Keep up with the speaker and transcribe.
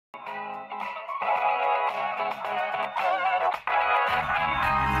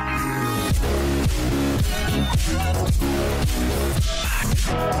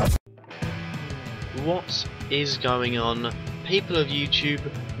What is going on, people of YouTube?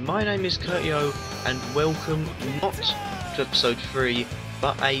 My name is Kurtyoy and welcome not to episode 3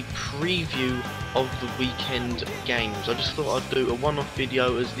 but a preview of the weekend games. I just thought I'd do a one-off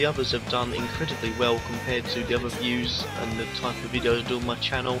video as the others have done incredibly well compared to the other views and the type of videos I do on my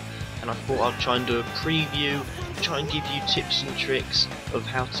channel, and I thought I'd try and do a preview, try and give you tips and tricks of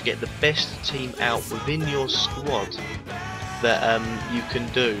how to get the best team out within your squad that you can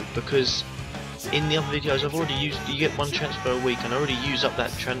do, because in the other videos I've already used, you get one transfer a week, and I already use up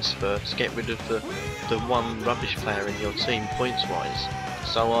that transfer to get rid of the one rubbish player in your team points wise.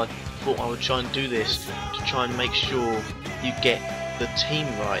 So I thought I would try and do this to try and make sure you get the team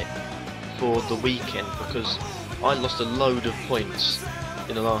right for the weekend, because I lost a load of points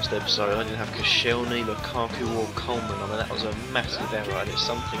in the last episode. I didn't have Kurtyoy, Lukaku or Coleman. I mean, that was a massive error, and it's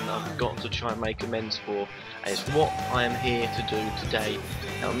something that I've got to try and make amends for, and it's what I am here to do today.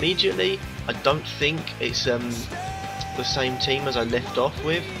 Now immediately, I don't think it's the same team as I left off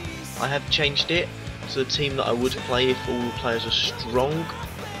with. I have changed it to the team that I would play if all the players are strong,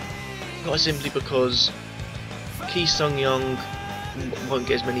 quite simply because Ki Sung-young won't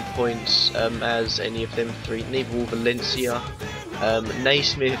get as many points as any of them three, neither will Valencia.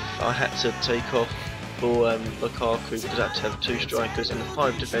 Naismith I had to take off for Lukaku because I had to have 2 strikers and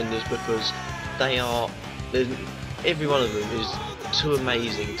 5 defenders, because every one of them is too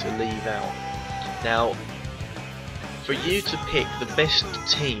amazing to leave out. Now, for you to pick the best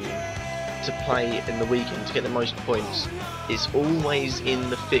team to play in the weekend to get the most points, it's always in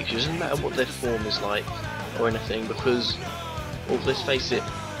the fixtures. It doesn't matter what their form is like or anything, because, well, let's face it,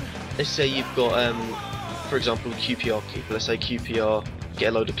 let's say you've got for example QPR keeper, let's say QPR get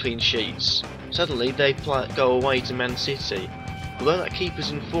a load of clean sheets, suddenly they go away to Man City. Although that keeper's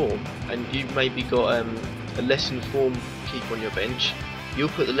in form and you've maybe got a less informed keeper on your bench, you'll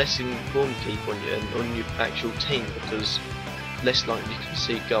put the less informed keeper on your actual team, because less likely you can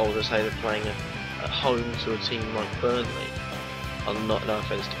see goals as say they're playing at home to a team like Burnley. I'm not, no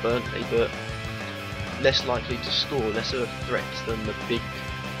offence to Burnley, but less likely to score, less of a threat than the big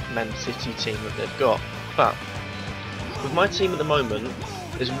Man City team that they've got. But with my team at the moment,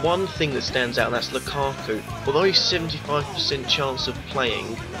 there's one thing that stands out, and that's Lukaku. Although he's 75% chance of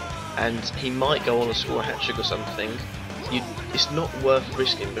playing, and he might go on and score a hat-trick or something, it's not worth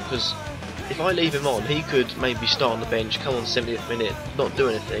risking, because if I leave him on, he could maybe start on the bench, come on 70th minute, not do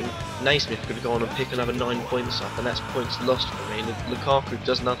anything. Naismith could go on and pick another 9 points up, and that's points lost for me. And if Lukaku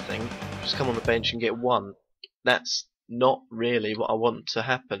does nothing, just come on the bench and get 1. That's not really what I want to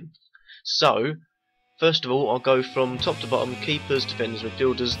happen. So, first of all, I'll go from top to bottom: keepers, defenders,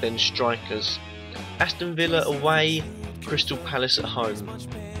 midfielders, then strikers. Aston Villa away, Crystal Palace at home.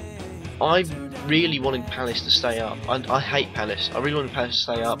 I really wanted Palace to stay up. I hate Palace. I really wanted Palace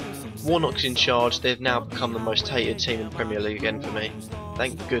to stay up. Warnock's in charge. They've now become the most hated team in the Premier League again for me.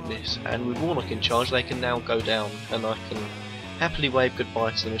 Thank goodness. And with Warnock in charge, they can now go down, and I can happily wave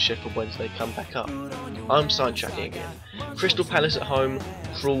goodbye to them as Sheffield Wednesday come back up. I'm sidetracking again. Crystal Palace at home,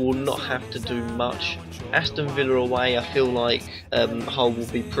 Hull will not have to do much. Aston Villa away, I feel like Hull will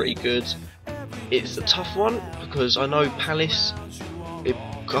be pretty good. It's a tough one, because I know Palace,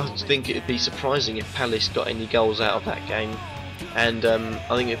 I think it would be surprising if Palace got any goals out of that game, and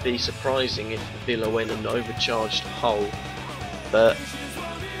I think it would be surprising if Villa went and overcharged Hull, but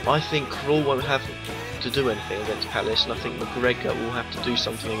I think Krul won't have to do anything against Palace, and I think McGregor will have to do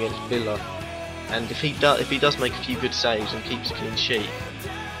something against Villa, and if he does make a few good saves and keeps a clean sheet,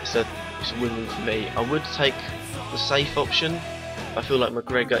 it's a win-win for me. I would take the safe option. I feel like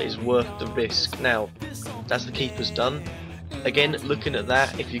McGregor is worth the risk. Now, that's the keeper's done. Again, looking at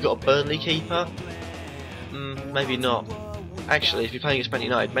that, if you've got a Burnley keeper, maybe not. Actually, if you're playing against Man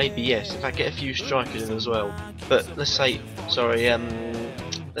United, maybe yes. In fact, get a few strikers in as well. But let's say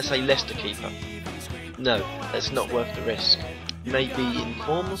Leicester keeper. No, that's not worth the risk. Maybe in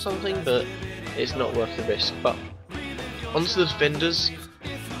form or something, but it's not worth the risk. But onto the defenders,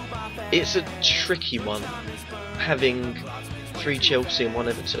 it's a tricky one having 3 Chelsea and 1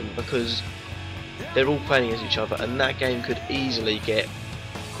 Everton, because they're all playing against each other, and that game could easily get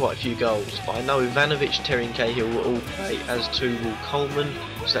quite a few goals. But I know Ivanovic, Terry and Cahill will all play, as too will Coleman,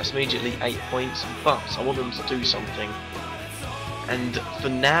 so that's immediately 8 points, but I want them to do something. And for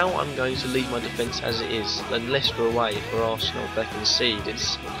now, I'm going to leave my defence as it is. And Leicester away for Arsenal, if they concede,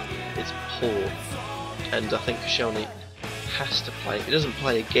 it's poor. And I think Kurtyoy has to play. If he doesn't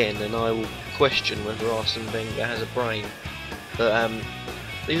play again, then I will question whether Arsene Wenger has a brain. But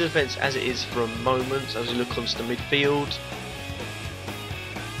leave the defence as it is for a moment as we look onto the midfield.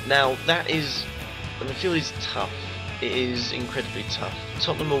 Now that is the midfield is tough. It is incredibly tough.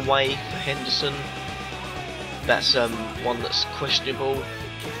 Tottenham away for Henderson. That's one that's questionable.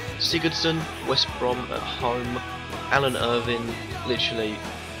 Sigurdsson, West Brom at home. Alan Irvine, literally,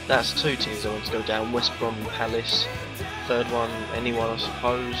 that's two teams I want to go down. West Brom and Palace. Third one, anyone I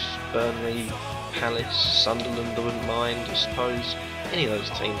suppose. Burnley, Palace, Sunderland I wouldn't mind, I suppose. Any of those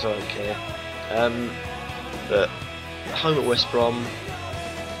teams, I don't care. But home at West Brom,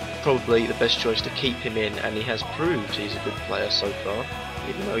 probably the best choice to keep him in, and he has proved he's a good player so far,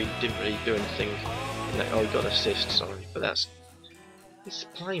 even though he didn't really do anything in that. Oh, he got an assist, sorry, but it's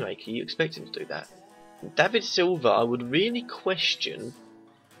a playmaker, you expect him to do that. David Silva, I would really question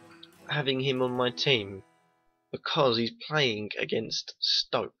having him on my team, because he's playing against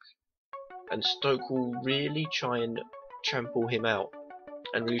Stoke, and Stoke will really try and trample him out,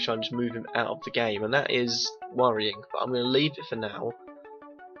 and really try and just move him out of the game, and that is worrying, but I'm going to leave it for now.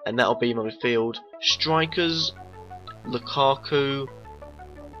 And that'll be my midfield. Strikers, Lukaku.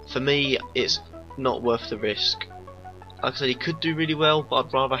 For me, it's not worth the risk. Like I said, he could do really well, but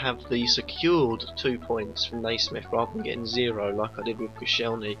I'd rather have the secured 2 points from Naismith rather than getting 0 like I did with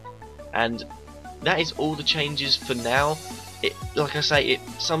Koscielny. And that is all the changes for now. Like I say,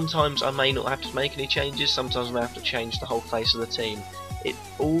 sometimes I may not have to make any changes, sometimes I may have to change the whole face of the team. It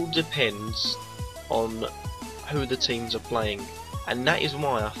all depends on who the teams are playing. And that is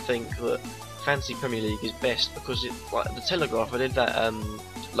why I think that Fantasy Premier League is best, because like the Telegraph, I did that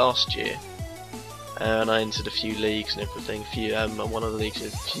last year, and I entered a few leagues and everything. One of the leagues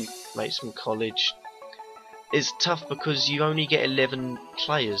with a few mates from college. It's tough because you only get 11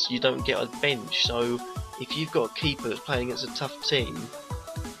 players, you don't get a bench. So if you've got a keeper that's playing against a tough team,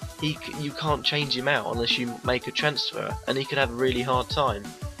 you can't change him out unless you make a transfer, and he could have a really hard time.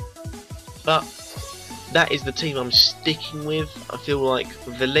 But that is the team I'm sticking with. I feel like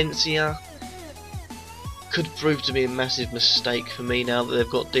Valencia could prove to be a massive mistake for me now that they've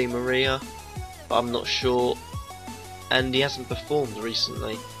got Di Maria, but I'm not sure. And he hasn't performed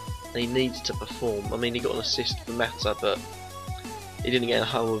recently, and he needs to perform. I mean, he got an assist for Mata, but he didn't get a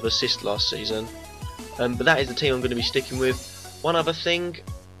whole of assist last season. But that is the team I'm going to be sticking with. One other thing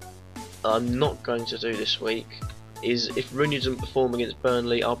I'm not going to do this week is, if Rooney doesn't perform against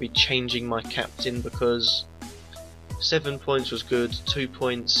Burnley, I'll be changing my captain, because 7 points was good, 2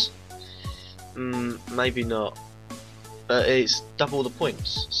 points, maybe not. But it's double the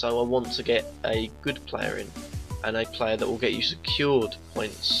points, so I want to get a good player in, and a player that will get you secured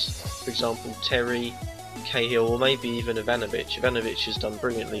points. For example, Terry, Cahill, or maybe even Ivanovic. Ivanovic has done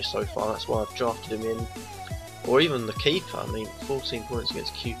brilliantly so far, that's why I've drafted him in. Or even the keeper. I mean, 14 points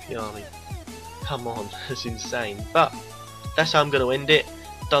against QPR, I mean, come on, that's insane. But that's how I'm going to end it.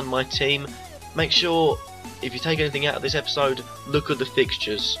 Done my team. Make sure, if you take anything out of this episode, look at the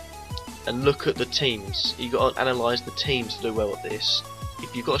fixtures and look at the teams. You've got to analyse the teams to do well at this.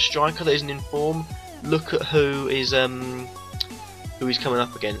 If you've got a striker that isn't in form, look at who he's coming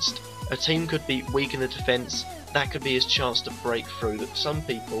up against. A team could be weak in the defence. That could be his chance to break through, that some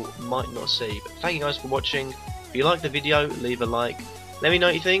people might not see. But thank you guys for watching. If you like the video, leave a like. Let me know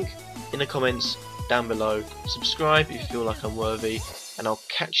what you think in the comments down below. Subscribe if you feel like I'm worthy, and I'll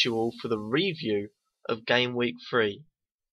catch you all for the review of Game Week 3.